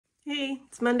Hey,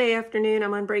 it's Monday afternoon.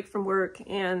 I'm on break from work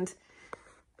and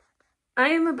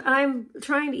I'm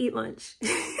trying to eat lunch.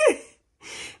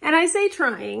 And I say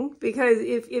trying because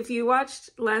if you watched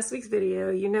last week's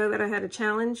video, you know that I had a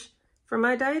challenge from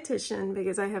my dietitian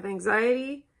because I have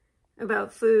anxiety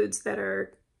about foods that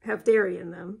have dairy in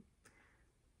them.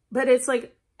 But it's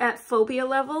like at phobia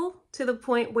level to the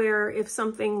point where if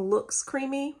something looks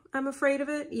creamy, I'm afraid of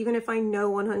it, even if I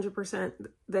know 100%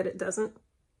 that it doesn't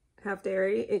have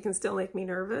dairy, it can still make me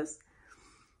nervous.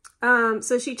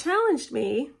 So she challenged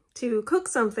me to cook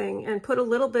something and put a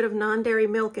little bit of non-dairy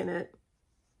milk in it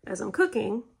as I'm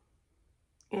cooking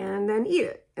and then eat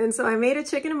it. And so I made a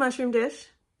chicken and mushroom dish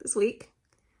this week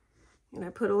and I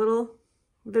put a little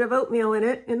bit of oatmeal in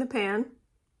it in the pan,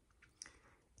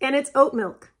 and it's oat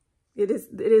milk. It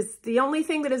is the only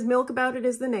thing that is milk about it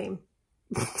is the name.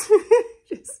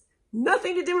 Just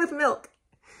nothing to do with milk.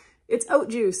 It's oat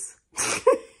juice.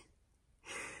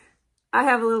 I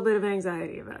have a little bit of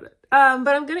anxiety about it.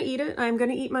 But I'm going to eat it. I'm going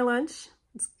to eat my lunch.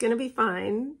 It's going to be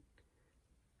fine.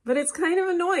 But it's kind of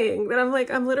annoying that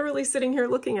I'm literally sitting here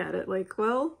looking at it like,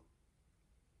 well,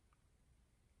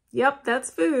 yep, that's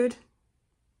food.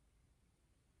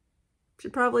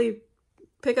 Should probably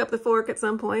pick up the fork at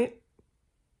some point.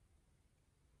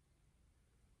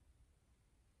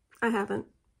 I haven't.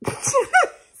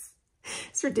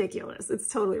 It's ridiculous. It's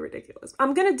totally ridiculous.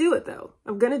 I'm going to do it though.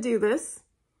 I'm going to do this.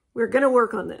 We're going to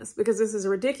work on this because this is a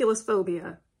ridiculous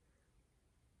phobia.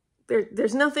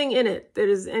 There's nothing in it that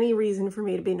is any reason for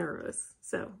me to be nervous.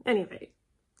 So anyway,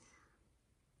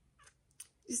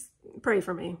 just pray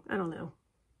for me. I don't know.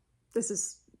 This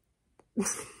is,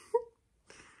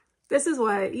 this is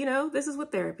why, this is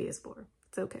what therapy is for.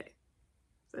 It's okay.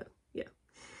 So yeah,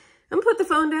 I'm gonna put the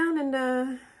phone down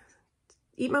and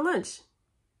eat my lunch.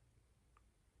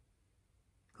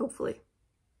 Hopefully.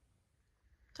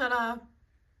 Ta-da.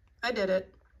 I did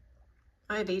it.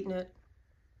 I have eaten it.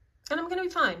 And I'm going to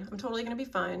be fine. I'm totally going to be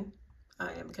fine.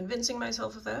 I am convincing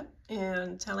myself of that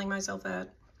and telling myself that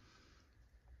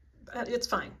it's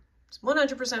fine. It's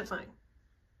 100% fine.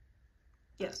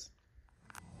 Yes.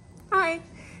 Hi.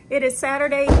 It is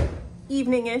Saturday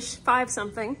evening-ish,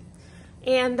 5-something.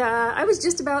 And I was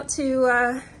just about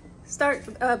to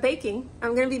start baking.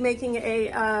 I'm going to be making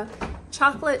a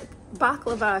chocolate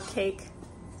baklava cake,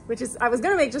 which is, I was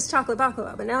going to make just chocolate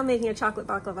baklava, but now I'm making a chocolate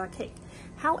baklava cake.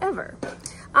 However,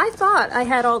 I thought I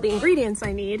had all the ingredients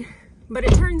I need, but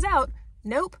it turns out,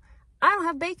 nope, I don't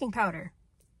have baking powder.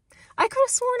 I could have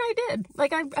sworn I did.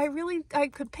 Like, I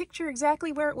could picture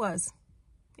exactly where it was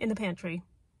in the pantry.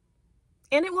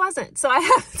 And it wasn't. So I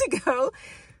have to go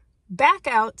back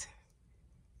out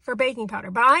for baking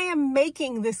powder. But I am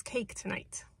making this cake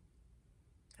tonight.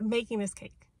 I'm making this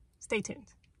cake. Stay tuned.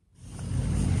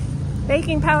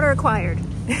 Baking powder acquired.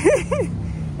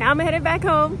 Now I'm headed back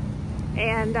home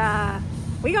and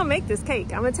we're gonna make this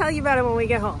cake. I'm gonna tell you about it when we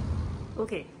get home.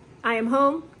 Okay, I am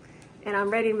home and I'm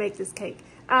ready to make this cake.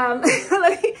 Let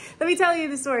me tell you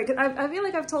the story, because I feel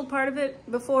like I've told part of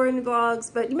it before in the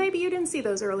vlogs, but maybe you didn't see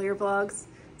those earlier vlogs.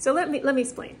 So let me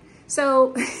explain.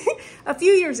 So a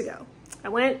few years ago, I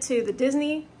went to the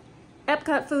Disney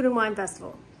Epcot Food and Wine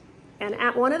Festival, and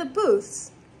at one of the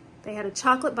booths, they had a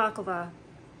chocolate baklava,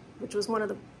 which was one of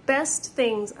the best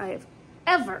things I have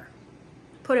ever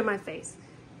put in my face.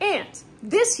 And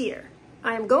this year,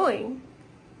 I am going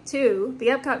to the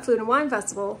Epcot Food and Wine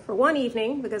Festival for one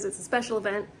evening because it's a special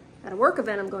event at a work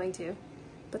event I'm going to,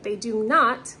 but they do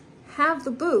not have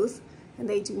the booth and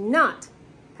they do not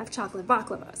have chocolate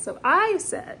baklava. So I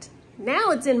said, now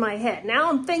it's in my head. Now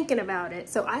I'm thinking about it.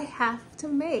 So I have to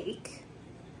make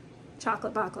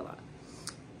chocolate baklava.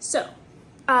 So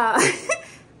I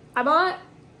bought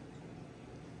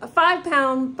a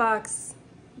 5-pound box.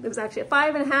 It was actually a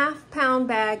 5.5-pound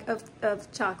bag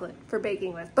of chocolate for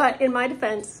baking with. But in my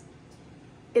defense,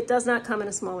 it does not come in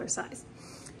a smaller size.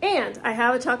 And I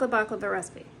have a chocolate baklava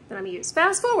recipe that I'm gonna use.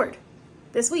 Fast forward,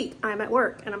 this week I'm at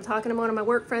work and I'm talking to one of my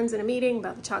work friends in a meeting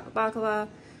about the chocolate baklava.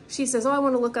 She says, oh, I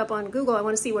wanna look up on Google. I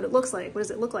wanna see what it looks like. What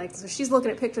does it look like? So she's looking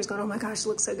at pictures going, oh my gosh, it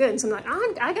looks so good. And so I'm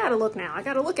like, I gotta look now. I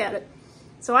gotta look at it.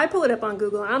 So I pull it up on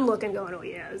Google and I'm looking going, oh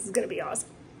yeah, this is gonna be awesome.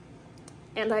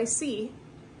 And I see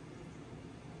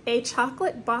a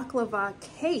chocolate baklava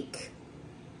cake.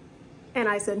 And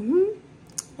I said,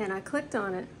 and I clicked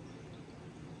on it.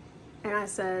 And I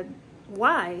said,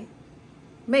 why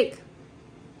make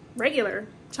regular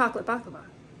chocolate baklava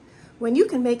when you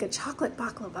can make a chocolate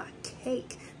baklava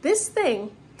cake? This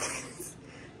thing,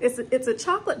 it's a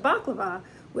chocolate baklava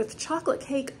with chocolate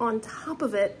cake on top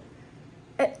of it.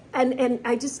 And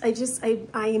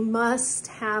I must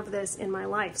have this in my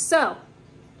life. So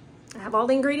I have all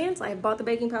the ingredients. I have bought the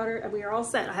baking powder and we are all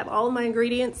set. I have all of my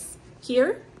ingredients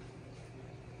here.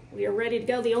 We are ready to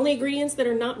go. The only ingredients that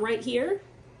are not right here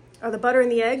are the butter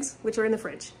and the eggs, which are in the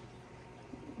fridge.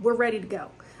 We're ready to go.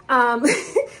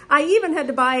 I even had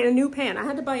to buy a new pan. I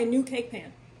had to buy a new cake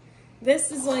pan.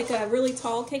 This is like a really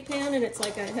tall cake pan, and it's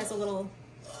like it has a little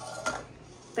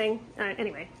thing.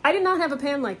 Anyway, I did not have a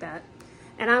pan like that,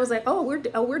 and I was like, oh,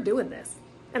 we're doing this,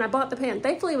 and I bought the pan.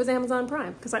 Thankfully, it was Amazon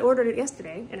Prime because I ordered it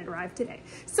yesterday and it arrived today.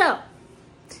 So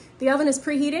the oven is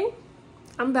preheating.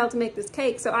 I'm about to make this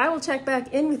cake, so I will check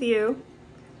back in with you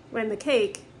when the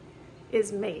cake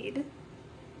is made.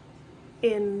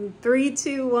 In 3,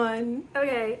 2, 1.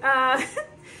 Okay,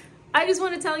 I just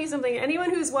want to tell you something.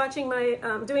 Anyone who's watching my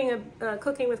doing a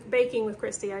baking with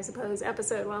Christie, I suppose,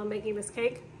 episode while I'm making this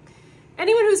cake,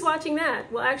 anyone who's watching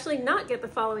that will actually not get the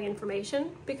following information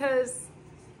because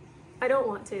I don't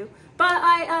want to. But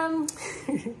I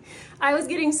was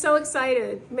getting so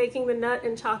excited making the nut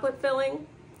and chocolate filling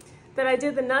that I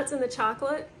did the nuts and the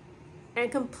chocolate and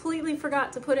completely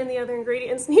forgot to put in the other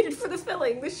ingredients needed for the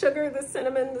filling, the sugar, the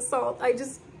cinnamon, the salt. I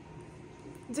just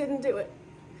didn't do it.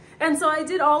 And so I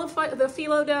did all of the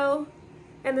phyllo dough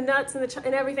and the nuts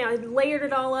and everything. I layered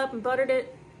it all up and buttered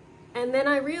it. And then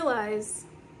I realized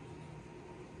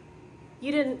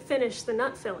you didn't finish the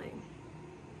nut filling.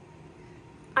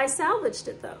 I salvaged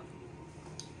it though.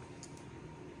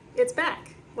 It's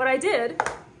back. What I did,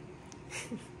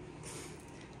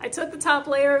 I took the top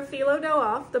layer of phyllo dough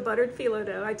off, the buttered phyllo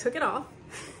dough. I took it off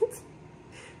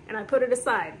and I put it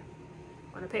aside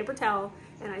on a paper towel,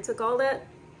 and I took all that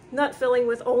nut filling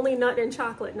with only nut and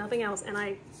chocolate, nothing else, and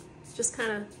I just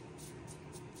I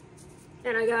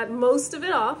got most of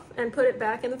it off and put it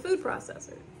back in the food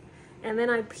processor. And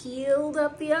then I peeled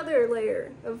up the other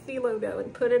layer of phyllo dough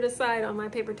and put it aside on my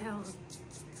paper towel.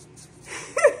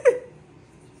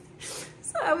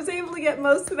 I was able to get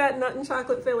most of that nut and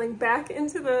chocolate filling back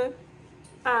into the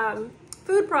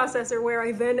food processor, where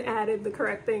I then added the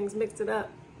correct things, mixed it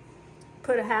up,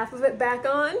 put a half of it back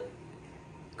on,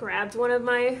 grabbed one of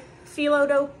my phyllo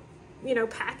dough,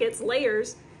 packets,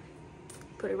 layers,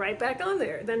 put it right back on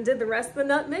there, then did the rest of the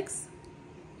nut mix,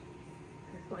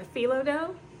 my phyllo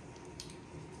dough.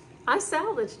 I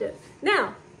salvaged it.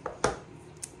 Now,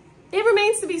 it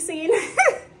remains to be seen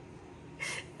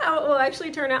how it will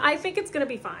actually turn out. I think it's going to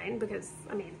be fine because,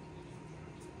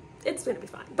 it's going to be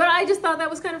fine. But I just thought that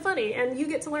was kind of funny, and you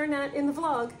get to learn that in the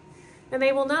vlog, and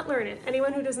they will not learn it.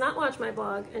 Anyone who does not watch my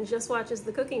vlog and just watches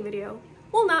the cooking video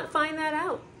will not find that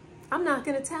out. I'm not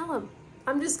going to tell them.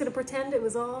 I'm just going to pretend it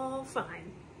was all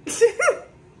fine.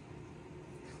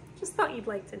 Just thought you'd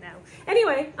like to know.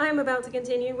 Anyway, I'm about to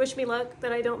continue. Wish me luck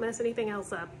that I don't mess anything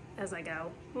else up as I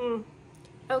go.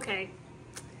 Okay.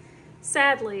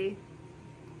 Sadly,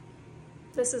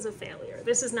 this is a failure.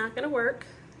 This is not going to work.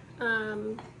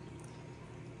 The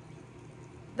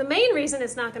main reason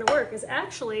it's not going to work is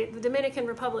actually the Dominican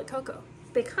Republic cocoa,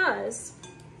 because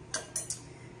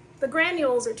the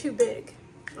granules are too big.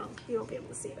 Well, you won't be able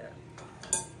to see that.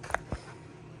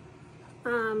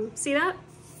 See that?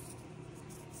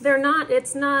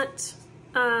 It's not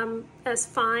as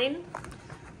fine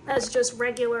as just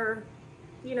regular,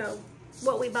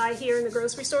 what we buy here in the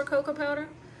grocery store cocoa powder,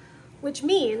 which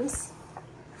means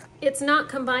it's not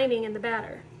combining in the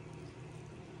batter.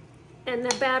 And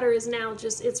the batter is now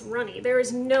it's runny. There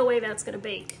is no way that's going to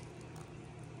bake.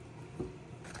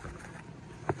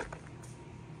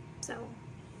 So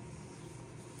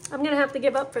I'm going to have to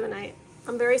give up for the night.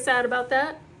 I'm very sad about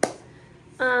that.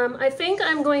 I think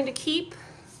I'm going to keep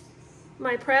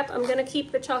my prep. I'm going to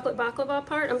keep the chocolate baklava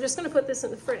part. I'm just going to put this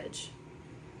in the fridge.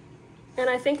 And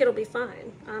I think it'll be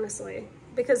fine, honestly.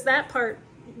 Because that part,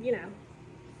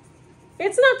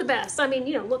 it's not the best.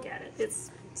 Look at it. It's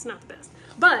not the best.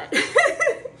 But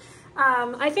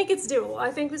I think it's doable. I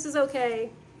think this is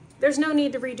okay. There's no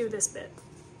need to redo this bit.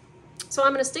 So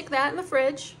I'm going to stick that in the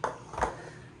fridge.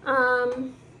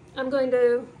 I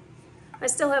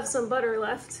still have some butter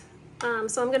left.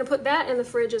 So I'm going to put that in the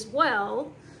fridge as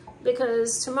well,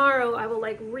 because tomorrow I will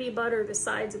re-butter the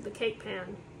sides of the cake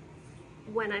pan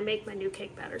when I make my new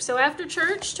cake batter. So after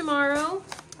church tomorrow,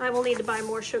 I will need to buy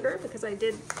more sugar because I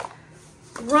did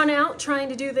run out trying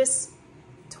to do this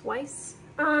twice.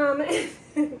 I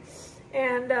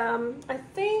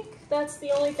think that's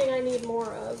the only thing I need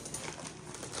more of.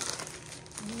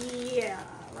 Yeah,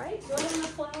 right? Do I have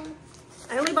enough flour?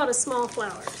 I only bought a small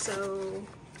flour, so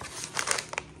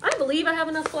I believe I have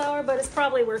enough flour, but it's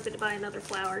probably worth it to buy another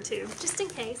flour too, just in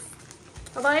case.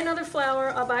 I'll buy another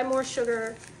flour, I'll buy more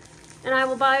sugar, and I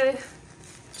will buy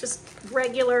just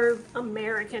regular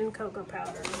American cocoa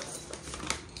powder.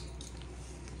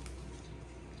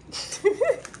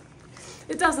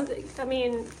 It doesn't, I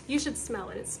mean, you should smell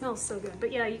it. It smells so good.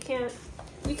 But yeah, you can't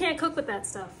cook with that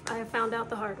stuff. I have found out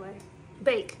the hard way.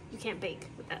 Bake. You can't bake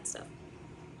with that stuff.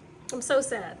 I'm so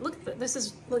sad. Look at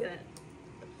this. Look at it.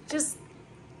 Just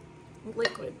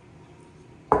liquid.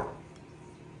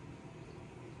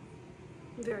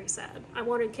 Very sad. I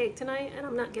wanted cake tonight and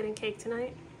I'm not getting cake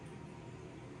tonight.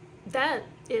 That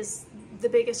is the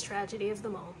biggest tragedy of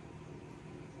them all.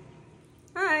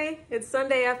 Hi, it's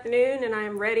Sunday afternoon and I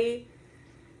am ready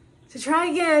to try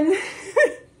again.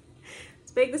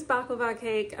 Let's bake this baklava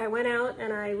cake. I went out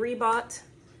and I rebought.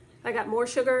 I got more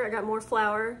sugar, I got more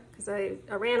flour, because I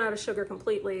ran out of sugar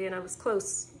completely and I was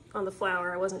close on the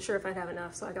flour. I wasn't sure if I'd have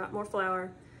enough, so I got more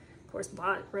flour. Of course,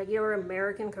 bought regular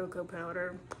American cocoa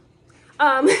powder.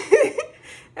 And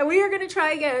we are gonna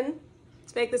try again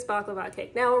to make this baklava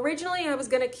cake. Now, originally I was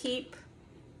gonna keep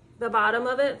the bottom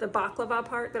of it, the baklava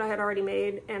part that I had already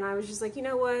made, and I was just like, you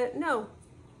know what? No,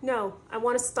 I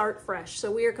wanna start fresh.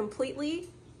 So we are completely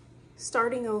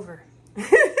starting over,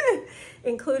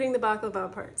 including the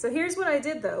baklava part. So here's what I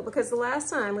did though, because the last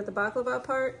time with the baklava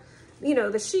part, you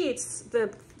know, the sheets,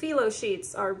 the phyllo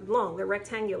sheets are long, they're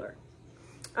rectangular.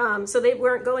 So they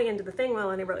weren't going into the thing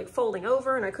well and they were like folding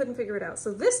over and I couldn't figure it out.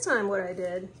 So this time what I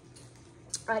did,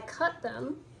 I cut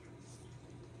them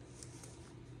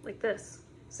like this.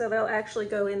 So they'll actually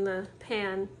go in the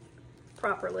pan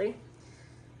properly.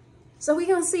 So we're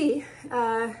gonna see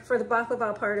for the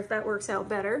baklava part if that works out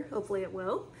better. Hopefully it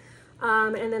will.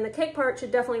 And then the cake part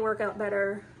should definitely work out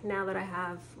better now that I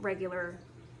have regular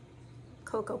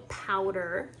cocoa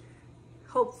powder.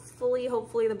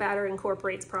 Hopefully the batter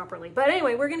incorporates properly. But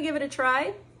anyway, we're gonna give it a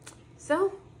try.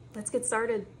 So let's get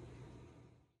started.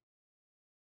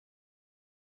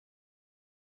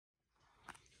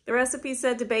 The recipe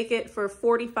said to bake it for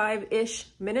 45-ish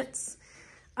minutes.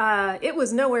 It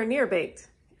was nowhere near baked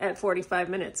at 45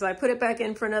 minutes. So I put it back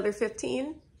in for another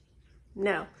 15.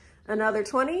 No. Another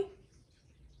 20?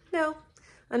 No.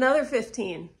 Another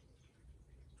 15?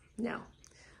 No.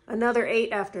 Another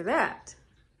 8 after that?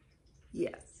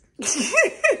 Yes.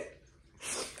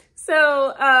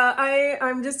 So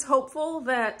I'm just hopeful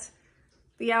that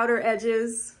the outer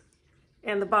edges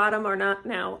and the bottom are not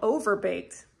now over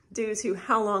baked due to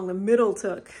how long the middle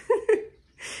took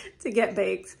to get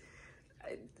baked.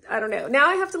 I don't know. Now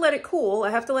I have to let it cool. I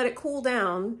have to let it cool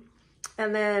down.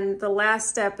 And then the last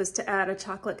step is to add a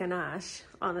chocolate ganache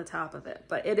on the top of it.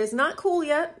 But it is not cool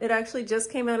yet. It actually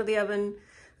just came out of the oven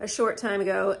a short time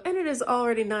ago and it is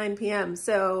already 9 p.m.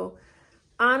 So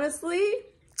honestly,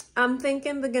 I'm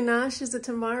thinking the ganache is a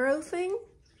tomorrow thing.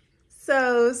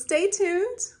 So stay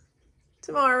tuned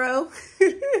tomorrow.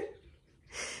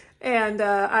 And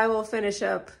I will finish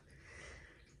up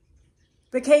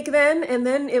the cake then, and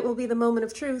then it will be the moment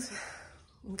of truth.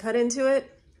 And cut into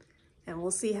it, and we'll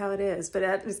see how it is. But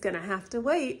that is gonna have to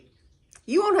wait.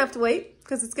 You won't have to wait,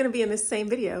 because it's gonna be in this same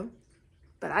video,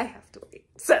 but I have to wait.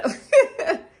 So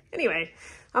anyway,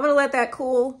 I'm gonna let that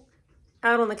cool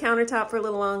out on the countertop for a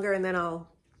little longer, and then I'll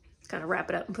kind of wrap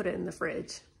it up and put it in the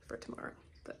fridge for tomorrow.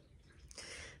 But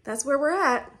that's where we're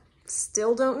at.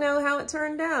 Still don't know how it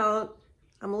turned out.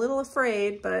 I'm a little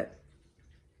afraid, but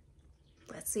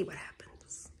let's see what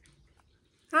happens.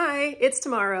 Hi, it's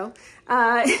tomorrow.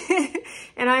 And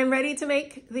I'm ready to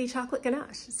make the chocolate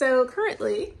ganache. So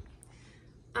currently,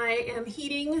 I am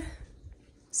heating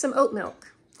some oat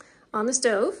milk on the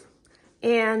stove.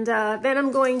 And then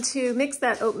I'm going to mix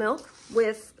that oat milk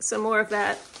with some more of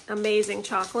that amazing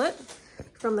chocolate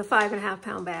from the 5.5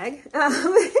 pound bag.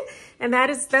 And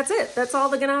that's it. That's all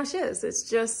the ganache is. It's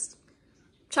just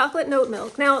chocolate and oat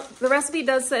milk. Now, the recipe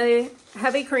does say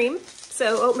heavy cream,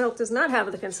 so oat milk does not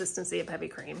have the consistency of heavy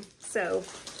cream. So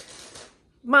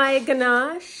my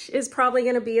ganache is probably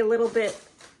gonna be a little bit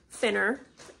thinner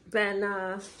than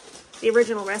the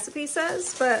original recipe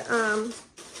says, but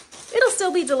it'll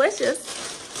still be delicious.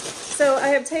 So I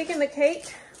have taken the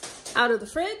cake out of the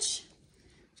fridge,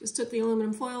 just took the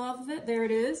aluminum foil off of it. There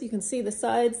it is. You can see the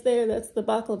sides there. That's the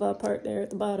baklava part there at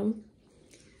the bottom,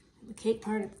 the cake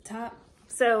part at the top.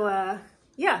 So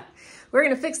yeah, we're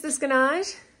gonna fix this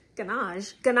ganache,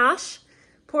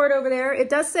 pour it over there. It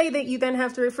does say that you then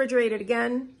have to refrigerate it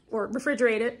again, or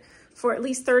refrigerate it for at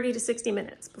least 30 to 60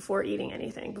 minutes before eating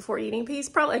anything, before eating peas.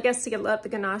 Probably, I guess, to let the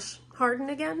ganache harden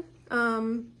again,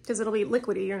 because it'll be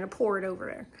liquidy. You're gonna pour it over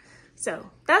there. So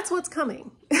that's what's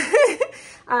coming.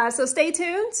 So stay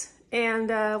tuned, and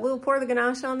we'll pour the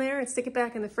ganache on there and stick it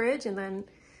back in the fridge, and then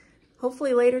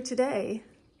hopefully later today,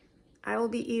 I will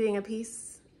be eating a piece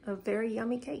of very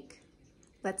yummy cake.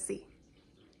 Let's see.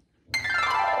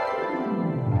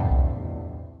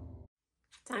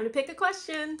 Time to pick a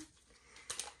question.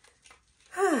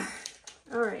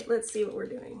 All right, let's see what we're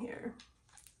doing here.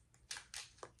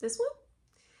 This one?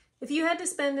 If you had to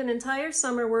spend an entire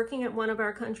summer working at one of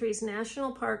our country's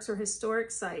national parks or historic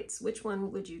sites, which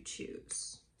one would you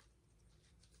choose?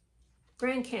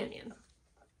 Grand Canyon.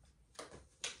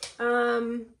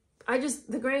 The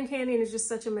Grand Canyon is just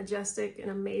such a majestic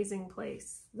and amazing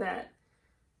place that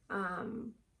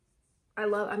I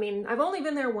love. I mean, I've only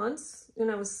been there once, and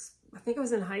I think I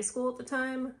was in high school at the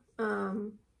time.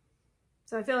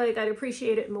 So I feel like I'd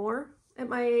appreciate it more at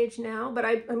my age now, but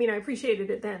I mean, I appreciated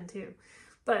it then too.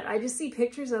 But I just see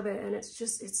pictures of it, and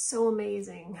it's so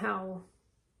amazing how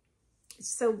it's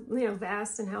so,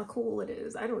 vast and how cool it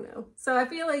is. I don't know. So I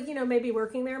feel like, maybe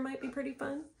working there might be pretty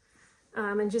fun.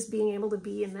 And just being able to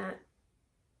be in that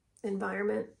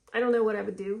environment. I don't know what I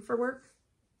would do for work,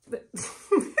 but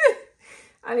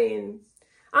I mean,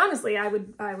 honestly, I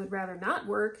would rather not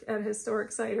work at a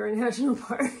historic site or a national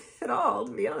park at all,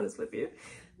 to be honest with you.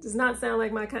 It does not sound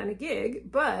like my kind of gig,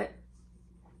 but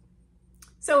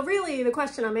so really the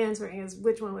question I'm answering is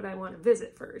which one would I want to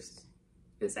visit first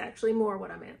is actually more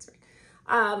what I'm answering.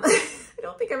 I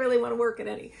don't think I really want to work at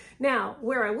any. Now,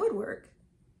 where I would work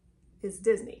is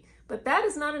Disney, but that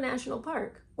is not a national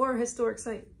park or a historic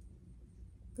site.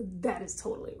 That is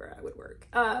totally where I would work.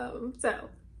 So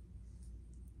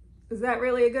is that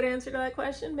really a good answer to that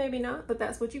question? Maybe not, but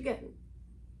that's what you get.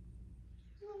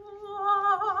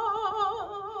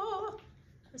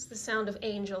 That's the sound of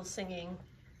angels singing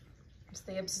as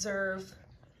they observe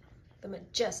the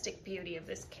majestic beauty of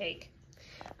this cake.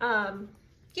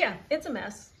 Yeah, it's a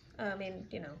mess. I mean,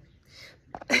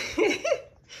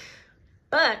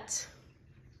 but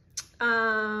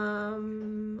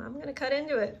I'm gonna cut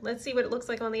into it. Let's see what it looks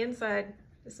like on the inside.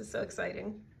 This is so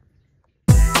exciting.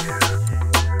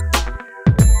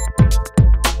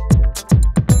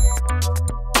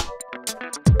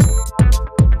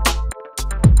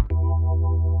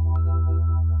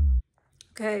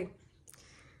 Okay,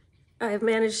 I have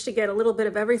managed to get a little bit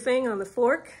of everything on the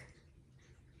fork.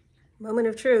 Moment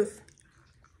of truth.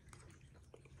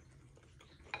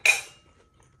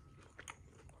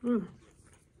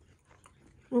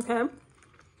 Okay.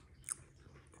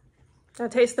 Now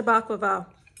taste the baklava.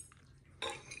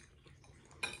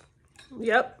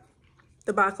 Yep,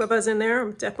 the baklava's in there.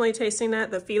 I'm definitely tasting that.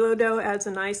 The phyllo dough adds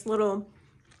a nice little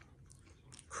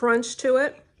crunch to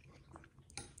it.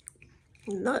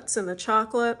 Nuts and the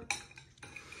chocolate.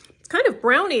 It's kind of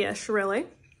brownie-ish, really.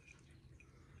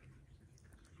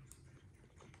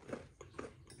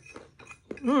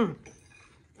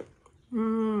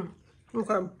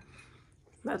 Okay.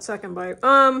 That second bite.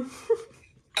 I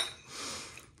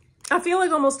feel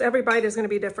like almost every bite is going to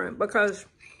be different because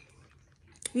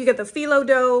you get the phyllo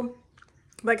dough.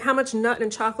 Like, how much nut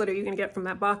and chocolate are you going to get from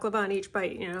that baklava on each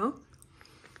bite,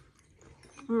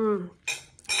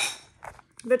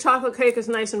 The chocolate cake is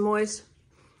nice and moist.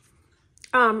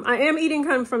 I am eating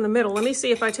kind of from the middle. Let me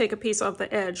see if I take a piece off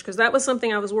the edge, because that was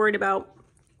something I was worried about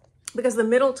because the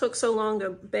middle took so long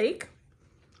to bake.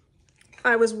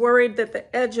 I was worried that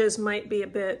the edges might be a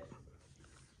bit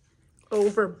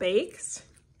over-baked.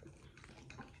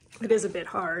 It is a bit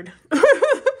hard.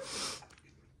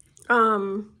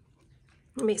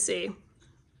 Let me see.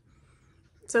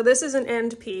 So this is an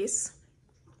end piece.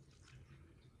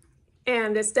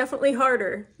 And it's definitely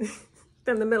harder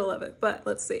than the middle of it, but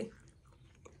let's see.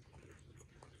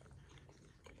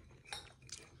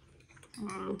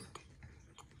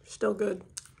 Still good.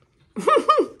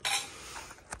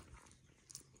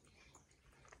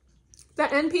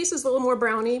 That end piece is a little more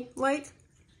brownie-like.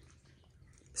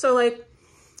 So like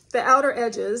the outer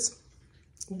edges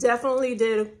definitely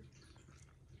did,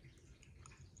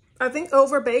 I think,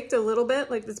 over-baked a little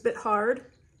bit, like it's a bit hard.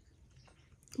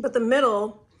 But the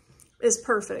middle is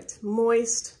perfect,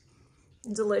 moist,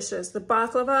 delicious. The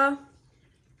baklava,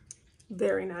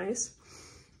 very nice.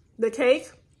 The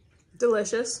cake,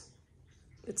 delicious.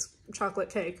 It's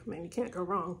chocolate cake. I mean, you can't go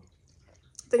wrong.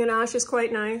 The ganache is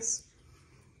quite nice.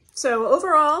 So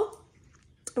overall,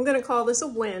 I'm gonna call this a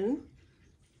win.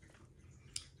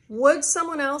 Would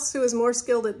someone else who is more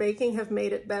skilled at baking have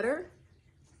made it better?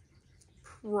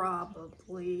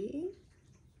 Probably.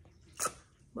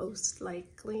 Most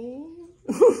likely.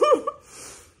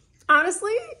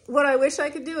 Honestly, what I wish I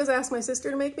could do is ask my sister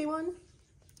to make me one.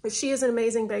 She is an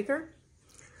amazing baker,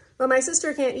 but my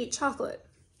sister can't eat chocolate.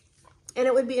 And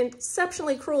it would be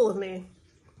exceptionally cruel of me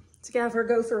to have her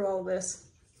go through all this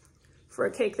for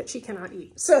a cake that she cannot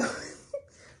eat. So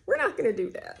we're not gonna do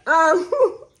that.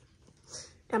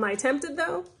 Am I tempted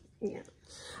though? Yeah.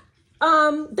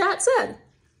 That said,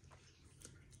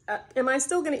 am I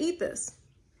still gonna eat this?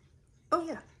 Oh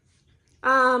yeah.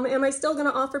 Am I still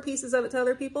gonna offer pieces of it to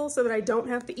other people so that I don't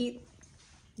have to eat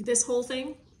this whole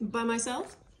thing by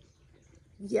myself?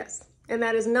 Yes. And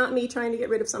that is not me trying to get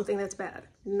rid of something that's bad.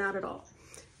 Not at all.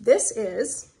 This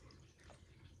is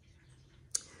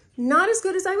not as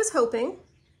good as I was hoping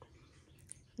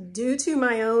due to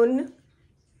my own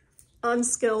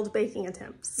unskilled baking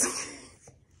attempts.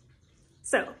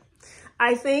 So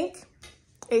I think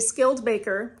a skilled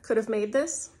baker could have made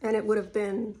this and it would have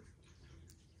been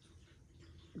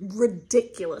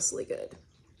ridiculously good.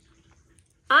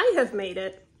 I have made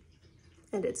it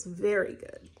and it's very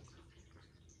good.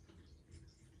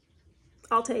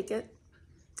 I'll take it.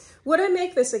 Would I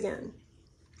make this again?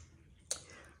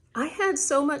 I had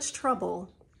so much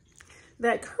trouble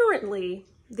that currently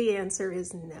the answer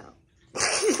is no.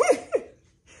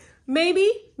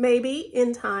 Maybe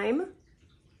in time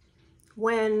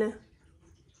when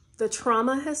the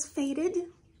trauma has faded,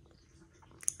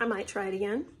 I might try it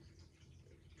again.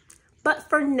 But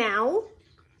for now,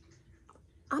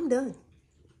 I'm done.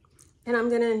 And I'm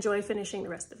gonna enjoy finishing the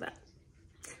rest of that.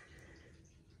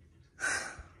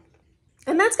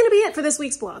 And that's gonna be it for this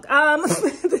week's vlog.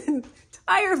 The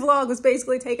entire vlog was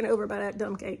basically taken over by that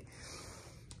dumb cake.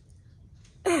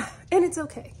 And it's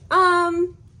okay.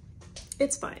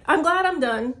 It's fine. I'm glad I'm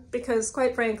done because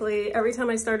quite frankly, every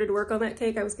time I started to work on that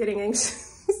cake, I was getting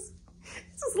anxious.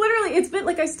 It's literally, it's been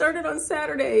like I started on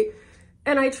Saturday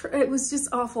and it was just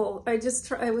awful. I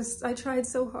tried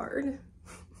so hard. It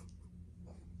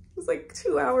was like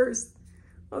 2 hours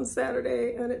on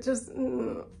Saturday and it just,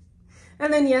 And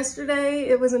then yesterday,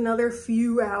 it was another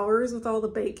few hours with all the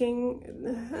baking.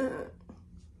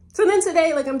 So then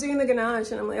today, like I'm doing the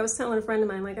ganache and I was telling a friend of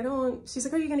mine, like, she's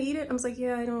like, are you gonna eat it? I was like,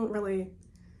 yeah, I don't really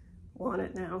want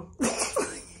it now.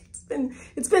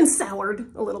 It's been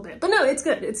soured a little bit, but no, it's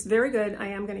good. It's very good. I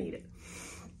am gonna eat it.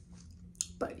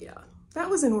 But yeah, that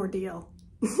was an ordeal.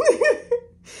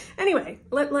 Anyway,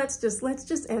 let's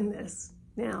just end this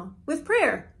now with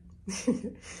prayer.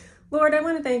 Lord, I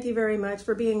want to thank you very much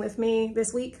for being with me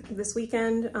this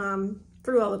weekend,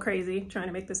 through all the crazy, trying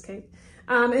to make this cake.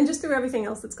 And just through everything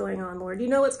else that's going on, Lord. You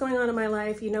know what's going on in my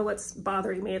life. You know what's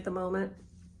bothering me at the moment.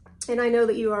 And I know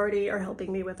that you already are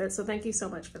helping me with it. So thank you so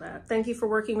much for that. Thank you for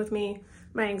working with me,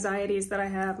 my anxieties that I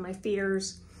have, my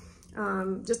fears.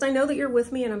 I know that you're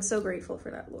with me and I'm so grateful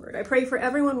for that, Lord. I pray for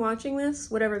everyone watching this,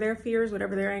 whatever their fears,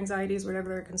 whatever their anxieties, whatever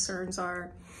their concerns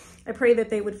are. I pray that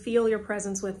they would feel your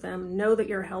presence with them, know that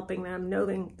you're helping them,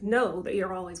 know that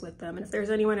you're always with them. And if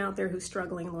there's anyone out there who's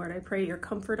struggling, Lord, I pray your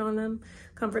comfort on them,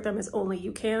 comfort them as only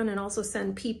you can, and also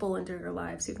send people into their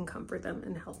lives who can comfort them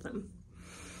and help them.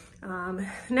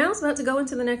 Now it's about to go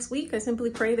into the next week. I simply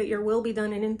pray that your will be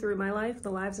done in and through my life, the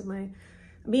lives of my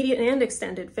immediate and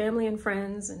extended family and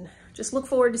friends, and just look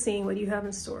forward to seeing what you have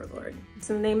in store, Lord. It's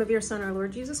in the name of your Son, our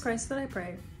Lord Jesus Christ, that I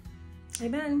pray.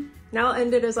 Amen. Now I'll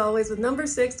end it as always with number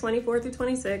 6, 24 through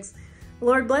 26. The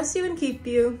Lord bless you and keep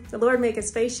you. The Lord make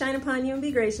his face shine upon you and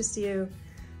be gracious to you.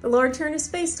 The Lord turn his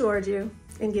face toward you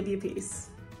and give you peace.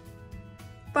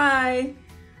 Bye.